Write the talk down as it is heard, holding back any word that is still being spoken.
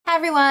Hi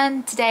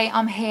everyone, today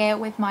I'm here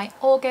with my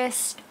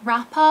August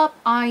wrap up.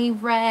 I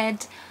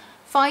read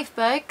 5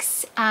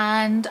 books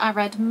and I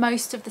read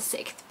most of the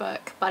 6th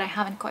book, but I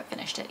haven't quite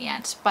finished it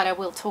yet, but I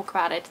will talk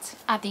about it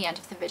at the end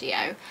of the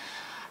video.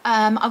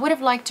 I would have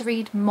liked to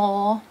read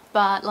more,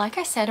 but like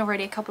I said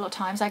already a couple of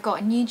times, I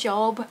got a new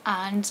job,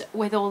 and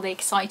with all the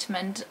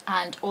excitement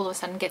and all of a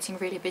sudden getting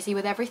really busy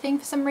with everything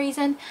for some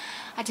reason,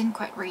 I didn't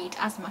quite read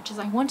as much as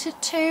I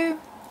wanted to.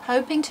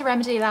 Hoping to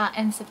remedy that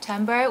in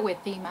September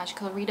with the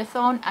Magical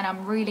Readathon, and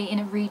I'm really in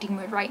a reading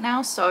mood right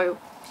now, so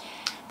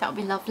that would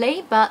be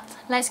lovely. But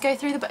let's go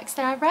through the books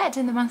that I read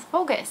in the month of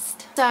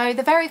August. So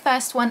the very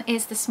first one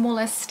is The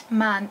Smallest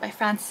Man by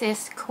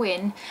Frances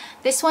Quinn.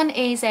 This one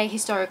is a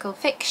historical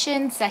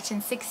fiction set in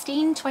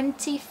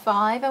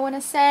 1625, I want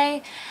to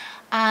say,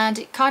 and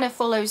it kind of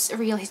follows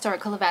real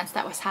historical events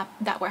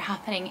that were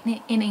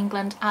happening in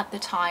England at the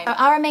time. So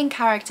our main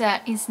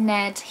character is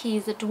Ned.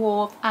 He's a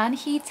dwarf and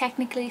he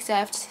technically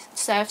serves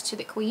to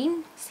the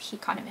Queen. He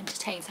kind of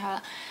entertains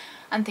her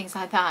and things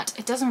like that.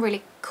 It doesn't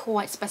really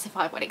quite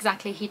specify what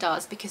exactly he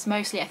does, because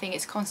mostly I think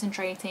it's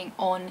concentrating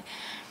on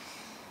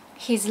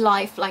his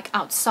life like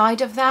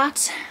outside of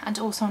that, and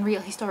also on real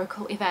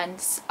historical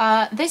events.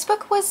 This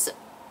book was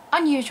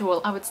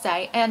unusual, I would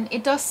say, and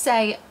it does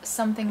say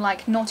something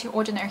like not your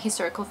ordinary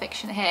historical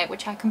fiction here,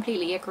 which I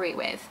completely agree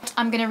with.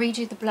 I'm going to read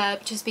you the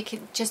blurb just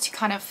to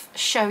kind of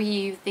show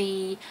you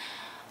the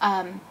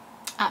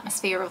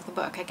atmosphere of the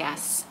book, I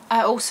guess.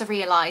 I also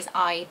realise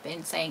I've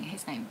been saying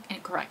his name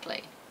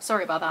incorrectly.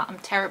 Sorry about that, I'm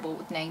terrible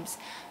with names.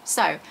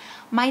 So,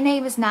 my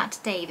name is Nat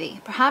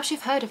Davy. Perhaps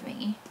you've heard of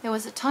me. There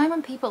was a time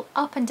when people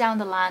up and down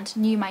the land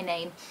knew my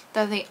name,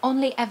 though they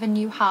only ever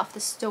knew half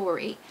the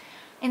story.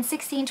 In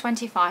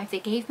 1625 they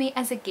gave me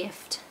as a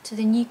gift to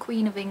the new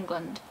Queen of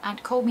England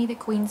and called me the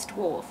Queen's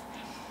Dwarf.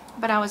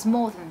 But I was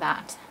more than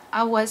that.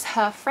 I was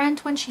her friend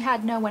when she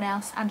had no one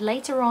else, and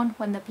later on,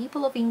 when the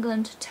people of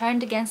England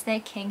turned against their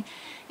king,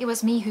 it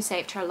was me who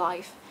saved her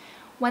life.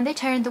 When they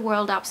turned the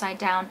world upside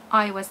down,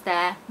 I was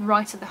there,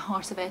 right at the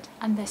heart of it,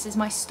 and this is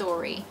my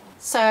story.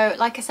 So,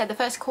 like I said, the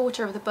first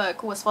quarter of the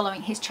book was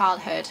following his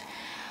childhood.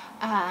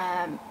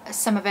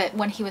 Some of it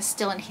when he was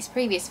still in his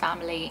previous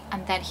family,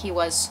 and then he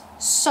was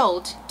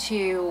sold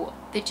to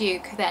the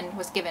Duke, then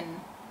was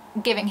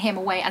giving him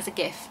away as a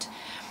gift,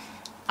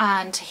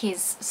 and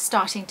his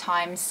starting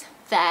times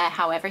there,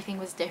 how everything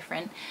was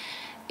different.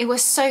 It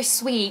was so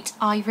sweet.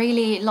 I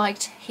really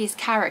liked his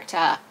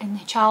character in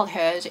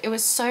childhood. It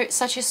was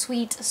such a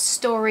sweet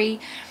story,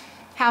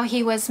 how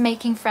he was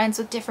making friends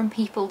with different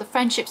people. The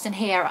friendships in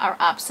here are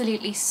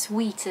absolutely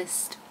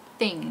sweetest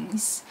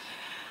things.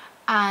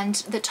 And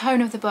the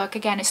tone of the book,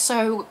 again, is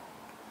so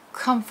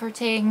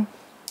comforting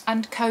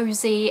and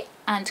cozy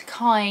and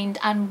kind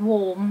and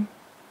warm.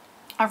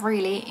 I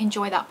really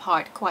enjoy that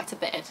part quite a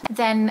bit.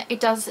 Then it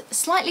does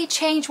slightly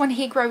change when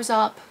he grows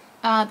up,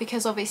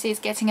 because obviously it's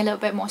getting a little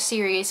bit more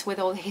serious with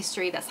all the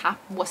history that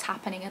was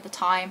happening at the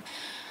time.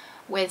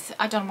 With,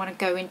 I don't want to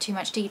go into too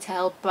much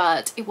detail,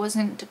 but it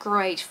wasn't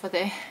great for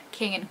the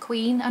king and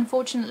queen,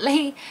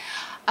 unfortunately.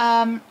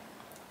 And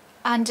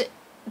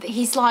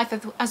his life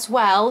as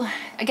well,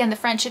 again, the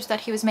friendships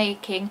that he was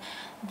making,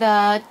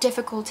 the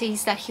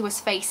difficulties that he was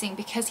facing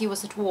because he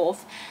was a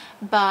dwarf,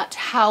 but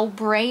how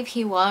brave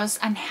he was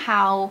and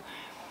how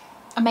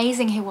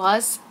amazing he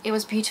was. It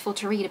was beautiful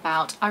to read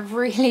about. I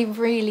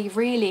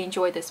really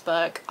enjoyed this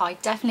book. I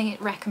definitely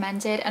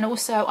recommend it, and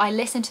also I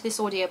listened to this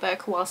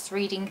audiobook whilst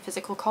reading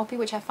physical copy,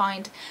 which I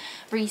find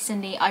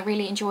recently I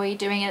really enjoy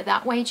doing it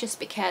that way, just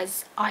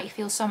because I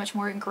feel so much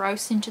more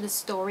engrossed into the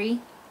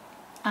story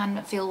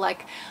and feel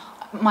like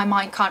my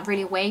mind can't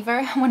really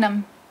waver when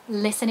I'm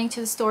listening to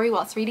the story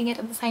whilst reading it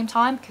at the same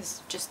time,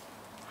 because just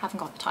haven't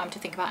got the time to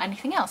think about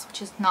anything else, which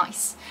is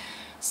nice.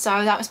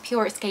 So that was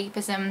pure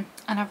escapism,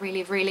 and I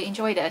really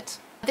enjoyed it.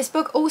 This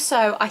book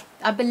also,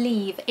 I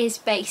believe, is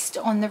based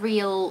on the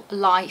real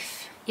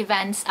life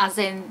events, as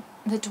in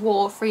the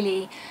dwarf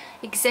really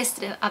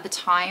existed at the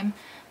time.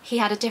 He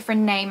had a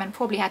different name and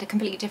probably had a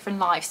completely different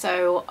life,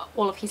 so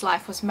all of his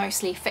life was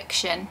mostly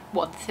fiction,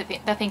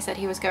 the things that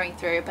he was going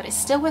through, but it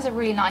still was a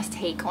really nice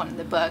take on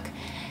the book,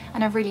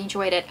 and I really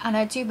enjoyed it. And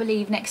I do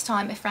believe next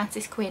time if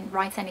Frances Quinn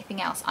writes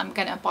anything else, I'm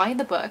gonna buy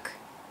the book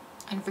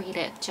and read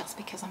it, just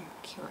because I'm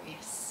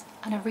curious.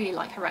 And I really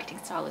like her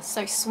writing style. It's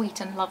so sweet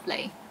and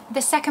lovely.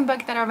 The second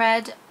book that I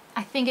read,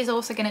 I think, is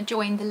also going to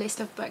join the list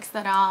of books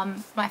that are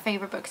my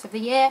favourite books of the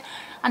year,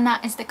 and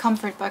that is The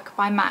Comfort Book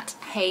by Matt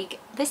Haig.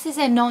 This is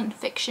a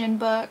non-fiction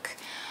book.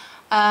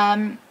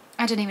 I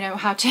don't even know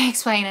how to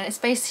explain it. It's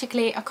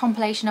basically a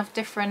compilation of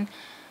different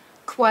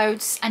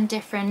quotes and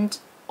different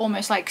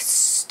almost like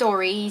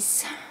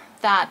stories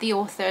that the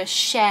author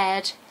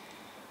shared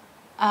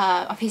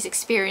of his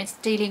experience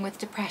dealing with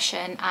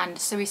depression and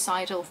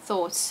suicidal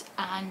thoughts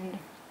and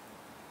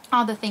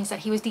other things that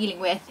he was dealing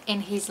with in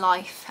his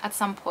life at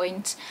some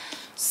point.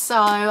 So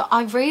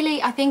I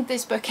think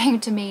this book came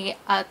to me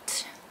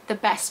at the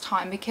best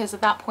time, because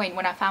at that point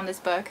when I found this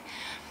book,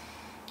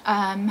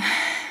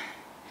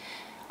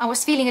 I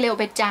was feeling a little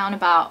bit down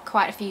about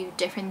quite a few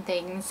different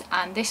things,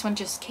 and this one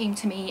just came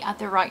to me at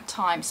the right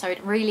time, so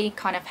it really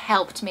kind of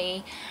helped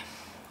me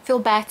feel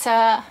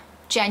better.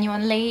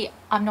 Genuinely,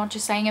 I'm not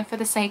just saying it for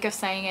the sake of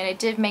saying it. It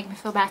did make me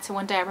feel better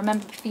one day. I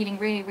remember feeling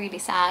really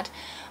sad,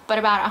 but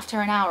about after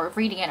an hour of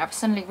reading it, I've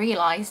suddenly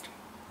realised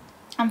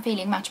I'm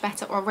feeling much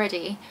better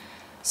already.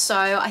 So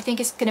I think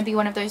it's going to be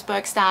one of those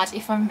books that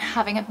if I'm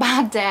having a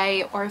bad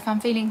day, or if I'm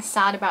feeling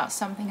sad about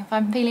something, if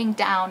I'm feeling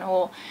down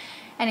or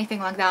anything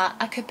like that,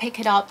 I could pick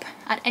it up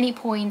at any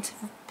point,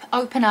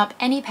 open up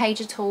any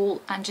page at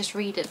all and just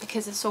read it,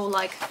 because it's all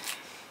like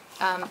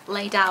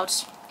laid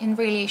out in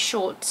really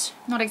short,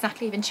 not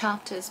exactly even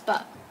chapters,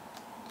 but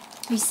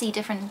you see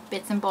different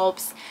bits and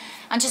bobs,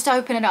 and just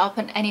open it up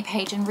on any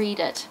page and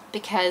read it,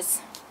 because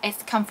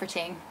it's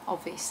comforting,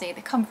 obviously,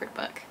 the comfort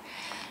book.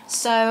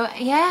 So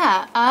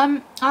yeah,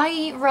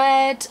 I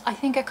read, I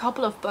think, a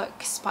couple of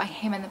books by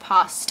him in the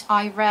past.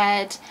 I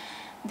read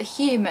The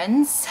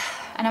Humans,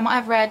 and I might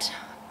have read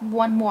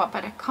one more,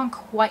 but I can't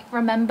quite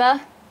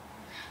remember.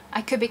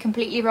 I could be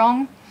completely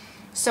wrong.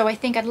 So I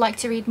think I'd like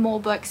to read more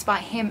books by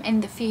him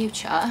in the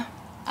future.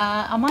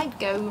 I might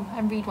go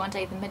and read one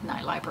day The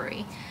Midnight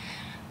Library,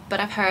 but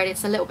I've heard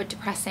it's a little bit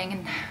depressing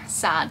and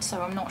sad,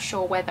 so I'm not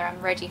sure whether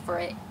I'm ready for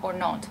it or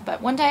not.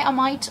 But one day I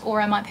might,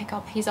 or I might pick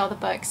up his other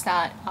books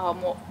that are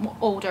more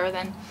older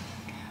than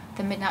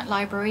The Midnight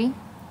Library.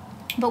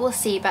 But we'll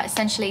see. But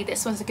essentially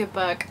this was a good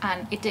book,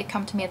 and it did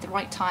come to me at the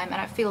right time, and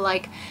I feel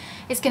like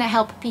it's going to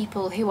help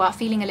people who are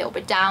feeling a little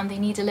bit down. They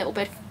need a little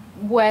bit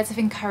words of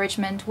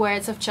encouragement,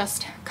 words of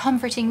just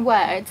comforting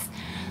words,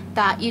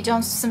 that you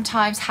don't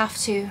sometimes have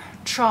to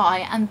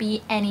try and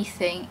be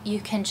anything. You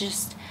can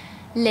just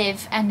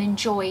live and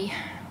enjoy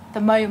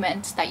the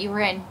moment that you're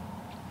in,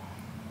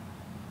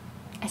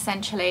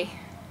 essentially.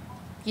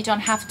 You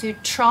don't have to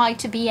try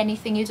to be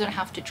anything, you don't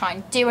have to try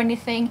and do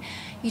anything,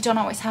 you don't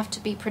always have to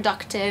be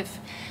productive,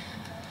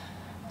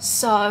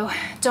 so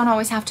don't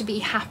always have to be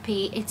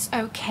happy. It's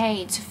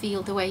okay to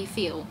feel the way you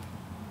feel.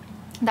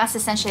 That's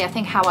essentially, I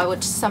think, how I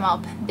would sum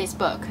up this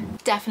book.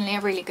 Definitely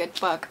a really good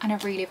book, and I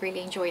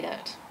really enjoyed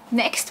it.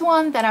 Next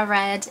one that I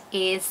read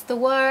is The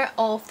War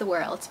of the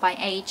Worlds by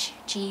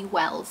H.G.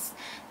 Wells.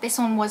 This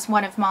one was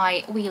one of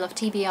my Wheel of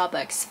TBR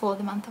books for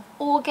the month of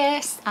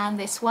August, and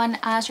this one,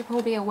 as you're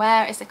probably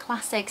aware, is a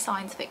classic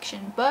science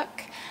fiction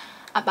book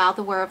about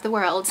the War of the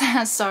Worlds.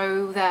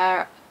 So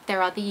there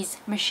are these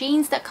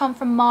machines that come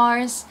from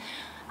Mars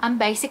and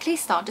basically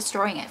start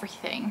destroying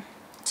everything.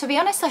 To be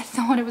honest, I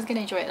thought I was going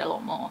to enjoy it a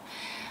lot more,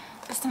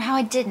 but somehow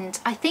I didn't.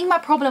 I think my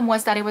problem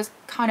was that it was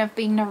kind of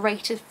being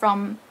narrated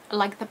from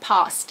like the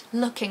past,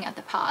 looking at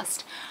the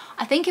past.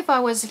 I think if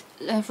I was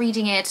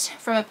reading it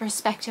from a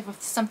perspective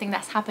of something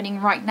that's happening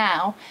right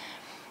now,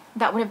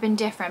 that would have been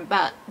different.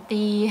 But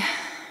the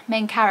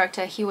main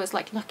character, he was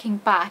like looking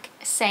back,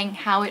 saying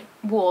how it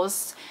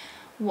was,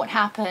 what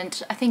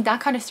happened. I think that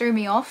kind of threw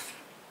me off,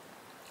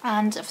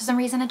 and for some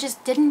reason I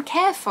just didn't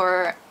care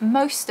for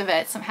most of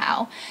it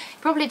somehow. It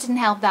probably didn't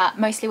help that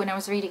mostly when I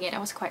was reading it I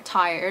was quite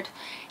tired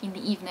in the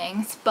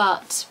evenings,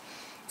 but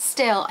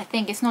still, I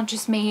think it's not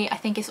just me, I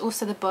think it's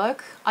also the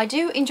book. I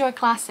do enjoy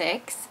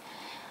classics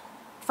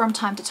from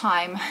time to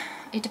time,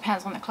 it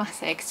depends on the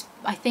classics.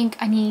 I think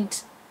I need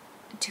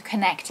to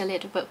connect a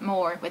little bit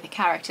more with the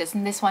characters,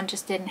 and this one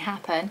just didn't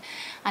happen,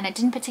 and I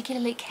didn't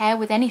particularly care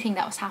with anything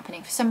that was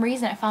happening. For some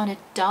reason I found it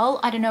dull.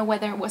 I don't know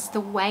whether it was the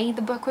way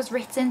the book was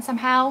written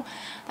somehow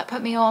that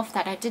put me off,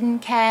 that I didn't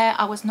care.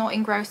 I was not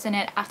engrossed in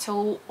it at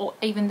all, or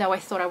even though I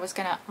thought I was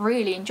gonna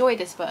really enjoy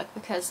this book,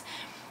 because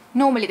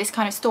normally this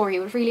kind of story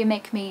would really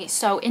make me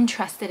so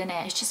interested in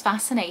it. It's just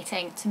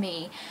fascinating to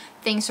me.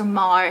 Things from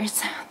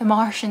Mars, the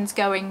Martians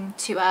going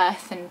to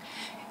Earth and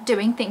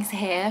doing things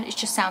here, it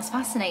just sounds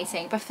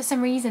fascinating. But for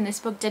some reason this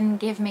book didn't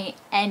give me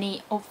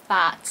any of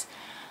that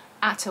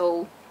at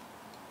all.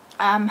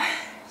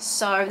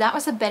 So that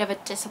was a bit of a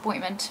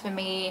disappointment for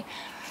me,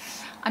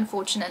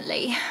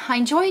 unfortunately. I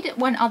enjoyed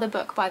one other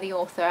book by the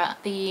author,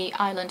 The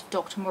Island of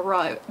Dr.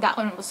 Moreau. That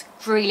one was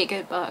a really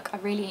good book. I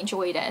really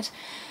enjoyed it.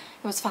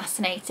 It was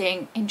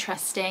fascinating,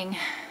 interesting,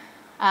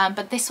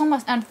 but this one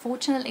was,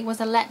 unfortunately, was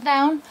a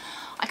letdown.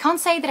 I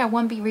can't say that I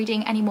won't be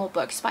reading any more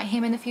books by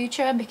him in the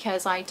future,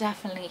 because I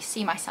definitely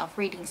see myself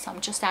reading some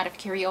just out of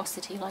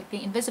curiosity, like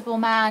The Invisible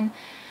Man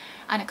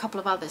and a couple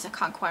of others. I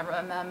can't quite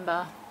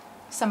remember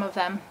some of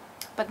them,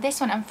 but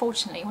this one,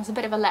 unfortunately, was a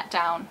bit of a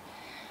letdown.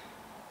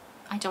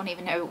 I don't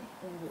even know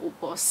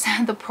what was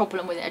the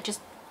problem with it. I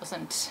just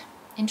wasn't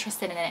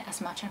interested in it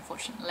as much,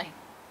 unfortunately.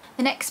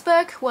 The next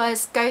book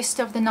was Ghost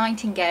of the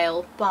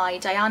Nightingale by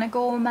Diana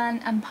Gorman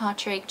and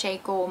Patrick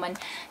J. Gorman.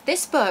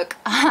 This book,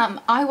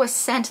 I was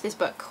sent this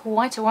book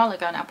quite a while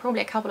ago now,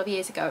 probably a couple of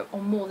years ago, or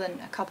more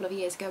than a couple of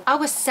years ago. I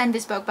was sent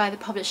this book by the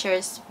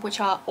publishers, which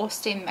are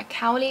Austin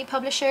Macaulay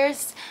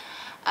publishers.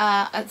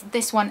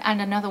 This one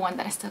and another one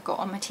that I still got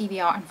on my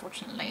TBR,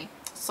 unfortunately.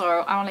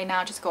 So I only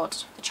now just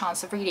got the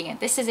chance of reading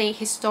it. This is a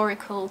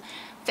historical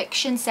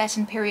fiction set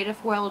in period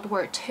of World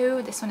War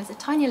II. This one is a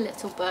tiny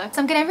little book.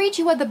 So I'm going to read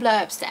you what the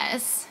blurb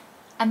says,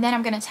 and then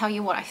I'm going to tell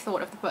you what I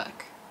thought of the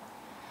book.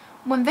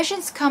 When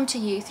visions come to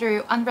you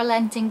through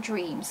unrelenting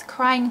dreams,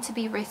 crying to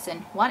be written,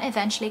 one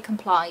eventually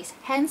complies.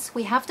 Hence,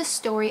 we have the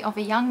story of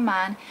a young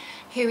man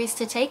who is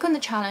to take on the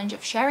challenge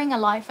of sharing a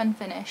life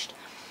unfinished,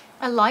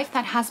 a life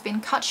that has been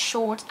cut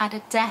short at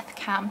a death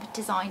camp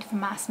designed for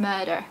mass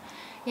murder.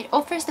 It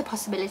offers the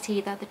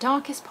possibility that the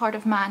darkest part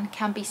of man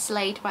can be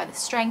slayed by the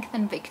strength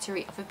and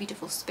victory of a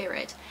beautiful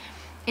spirit.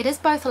 It is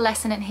both a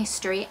lesson in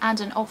history and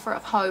an offer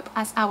of hope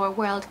as our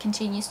world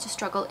continues to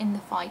struggle in the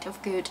fight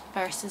of good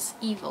versus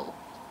evil.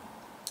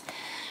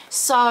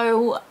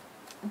 So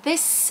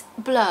this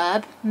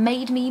blurb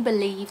made me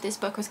believe this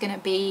book was going to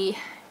be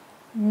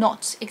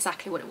not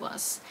exactly what it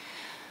was.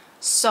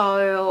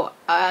 So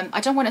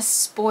I don't want to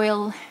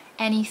spoil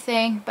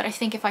anything, but I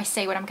think if I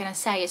say what I'm going to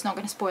say, it's not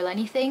going to spoil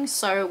anything.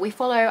 So we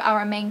follow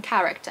our main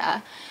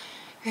character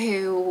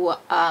who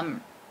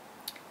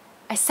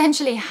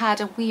essentially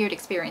had a weird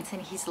experience in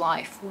his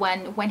life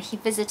when he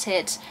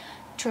visited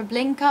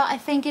Treblinka, I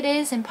think it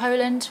is, in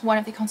Poland, one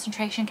of the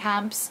concentration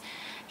camps.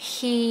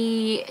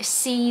 He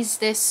sees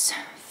this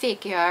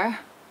figure,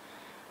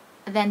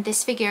 then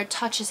this figure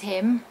touches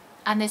him,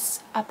 and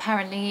it's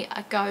apparently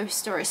a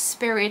ghost or a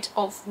spirit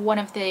of one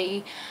of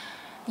the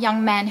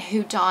young men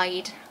who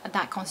died at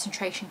that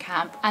concentration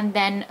camp. And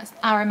then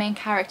our main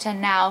character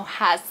now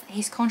has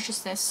his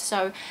consciousness,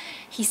 so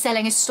he's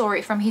telling a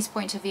story from his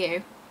point of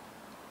view,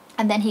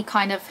 and then he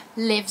kind of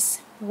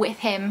lives with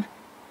him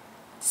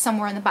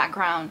somewhere in the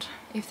background,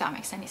 if that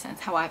makes any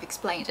sense how I've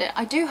explained it.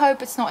 I do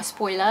hope it's not a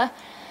spoiler.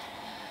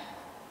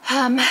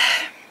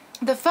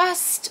 The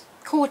first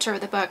quarter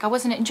of the book I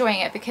wasn't enjoying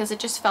it because it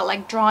just felt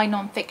like dry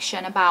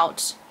non-fiction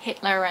about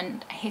Hitler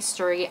and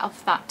history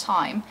of that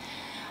time.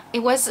 It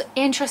was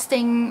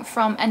interesting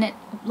from an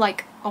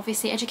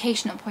obviously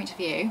educational point of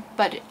view,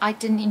 but I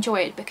didn't enjoy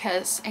it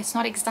because it's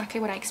not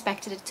exactly what I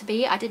expected it to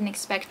be. I didn't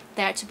expect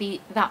there to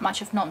be that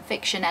much of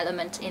non-fiction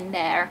element in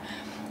there,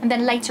 and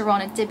then later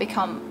on it did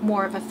become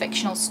more of a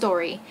fictional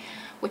story,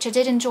 which I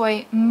did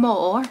enjoy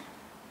more.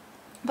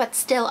 But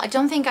still, I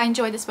don't think I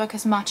enjoyed this book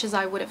as much as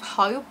I would have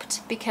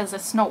hoped, because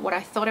it's not what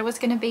I thought it was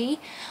going to be.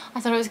 I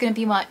thought it was going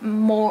to be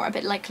more a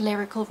bit like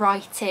lyrical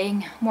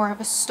writing, more of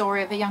a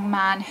story of a young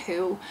man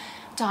who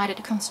died at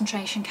a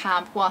concentration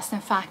camp, whilst in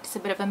fact it's a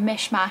bit of a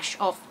mishmash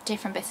of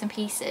different bits and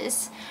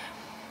pieces,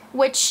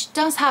 which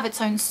does have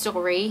its own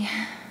story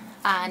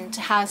and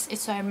has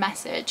its own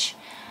message,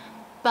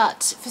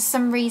 but for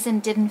some reason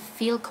didn't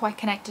feel quite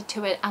connected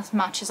to it as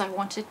much as I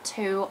wanted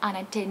to, and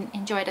I didn't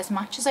enjoy it as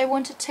much as I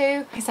wanted to.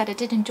 Like I said, I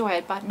did enjoy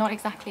it, but not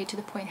exactly to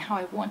the point how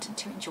I wanted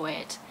to enjoy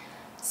it.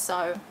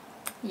 So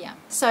yeah.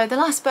 So the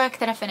last book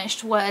that I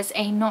finished was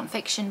a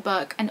non-fiction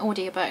book, an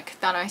audiobook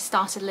that I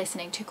started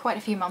listening to quite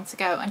a few months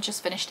ago and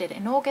just finished it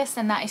in August,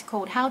 and that is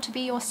called How to Be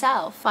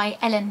Yourself by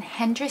Ellen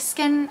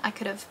Hendrisken. I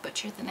could have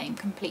butchered the name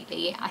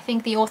completely. I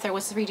think the author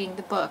was reading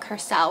the book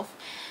herself,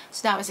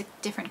 so that was a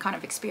different kind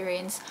of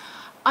experience.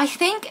 I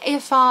think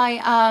if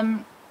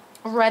I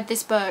read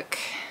this book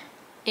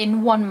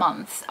in 1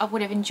 month, I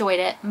would have enjoyed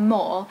it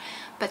more,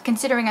 but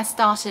considering I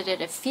started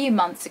it a few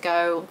months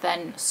ago,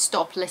 then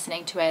stopped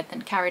listening to it,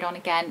 then carried on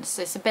again,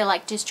 so it's a bit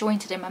like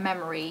disjointed in my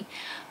memory.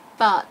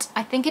 But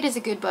I think it is a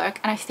good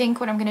book, and I think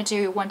what I'm going to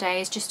do one day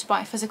is just to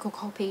buy a physical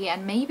copy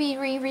and maybe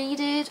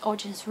reread it, or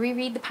just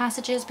reread the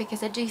passages,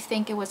 because I do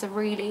think it was a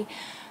really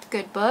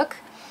good book.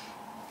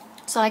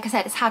 So like I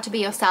said, it's How to Be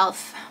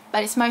Yourself,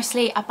 but it's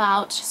mostly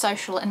about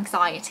social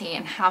anxiety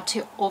and how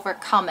to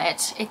overcome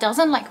it. It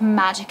doesn't like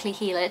magically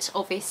heal it,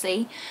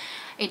 obviously.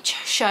 It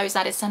shows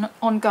that it's an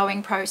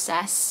ongoing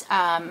process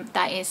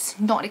that is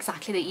not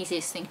exactly the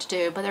easiest thing to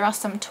do, but there are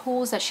some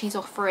tools that she's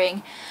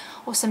offering,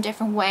 or some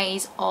different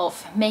ways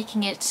of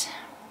making it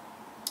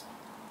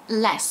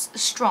less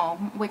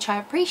strong, which I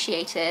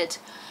appreciated.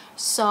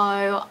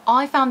 So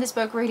I found this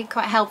book really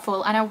quite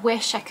helpful, and I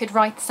wish I could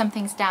write some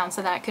things down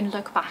so that I can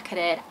look back at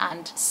it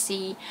and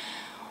see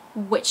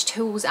which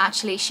tools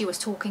actually she was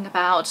talking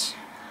about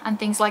and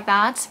things like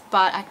that,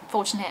 but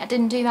unfortunately I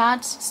didn't do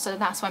that, so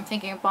that's why I'm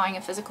thinking of buying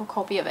a physical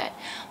copy of it.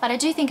 But I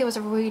do think it was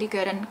a really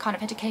good and kind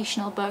of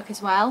educational book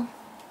as well,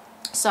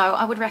 so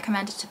I would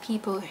recommend it to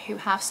people who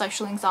have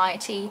social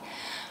anxiety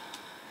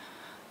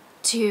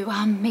to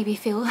maybe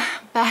feel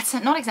better,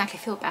 not exactly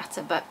feel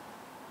better, but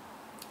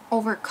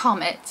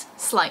overcome it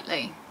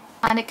slightly.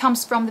 And it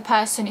comes from the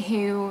person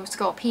who's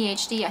got a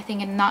PhD, I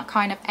think, in that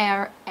kind of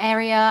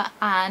area,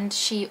 and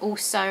she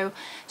also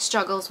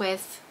struggles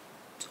with,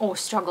 or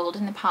struggled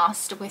in the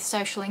past with,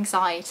 social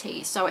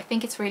anxiety. So I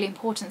think it's really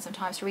important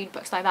sometimes to read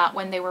books like that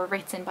when they were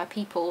written by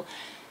people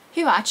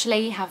who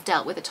actually have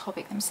dealt with the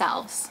topic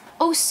themselves.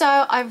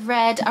 Also, I've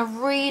read a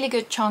really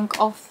good chunk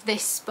of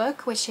this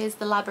book, which is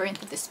The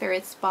Labyrinth of the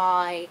Spirits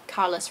by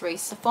Carlos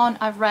Ruiz Zafón.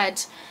 I've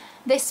read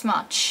this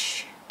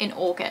much in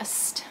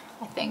August,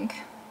 I think,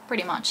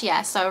 pretty much,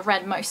 yeah, so I've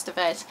read most of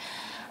it.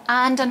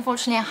 And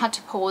unfortunately I had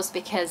to pause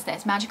because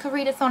there's Magical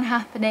Readathon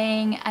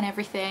happening and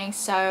everything,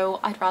 so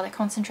I'd rather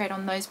concentrate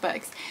on those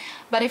books.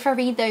 But if I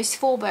read those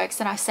 4 books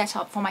that I've set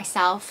up for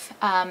myself,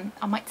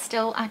 I might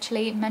still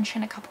actually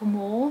mention a couple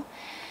more.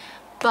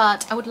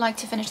 but I would like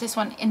to finish this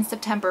one in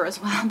September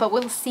as well, but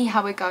we'll see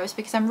how it goes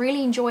because I'm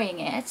really enjoying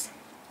it.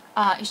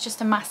 It's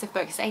just a massive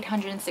book. It's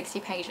 860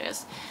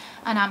 pages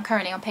and I'm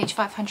currently on page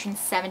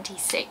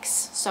 576,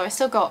 so I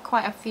still got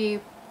quite a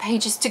few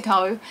pages to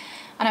go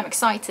and I'm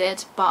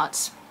excited,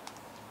 but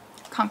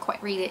can't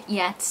quite read it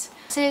yet.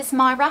 This is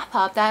my wrap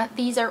up.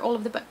 These are all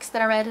of the books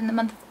that I read in the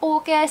month of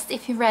August.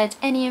 If you read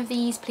any of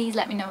these, please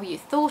let me know what you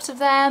thought of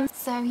them.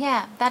 So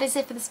yeah, that is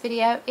it for this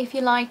video. If you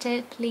liked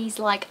it, please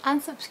like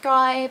and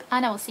subscribe,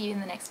 and I will see you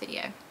in the next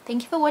video.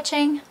 Thank you for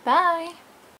watching. Bye!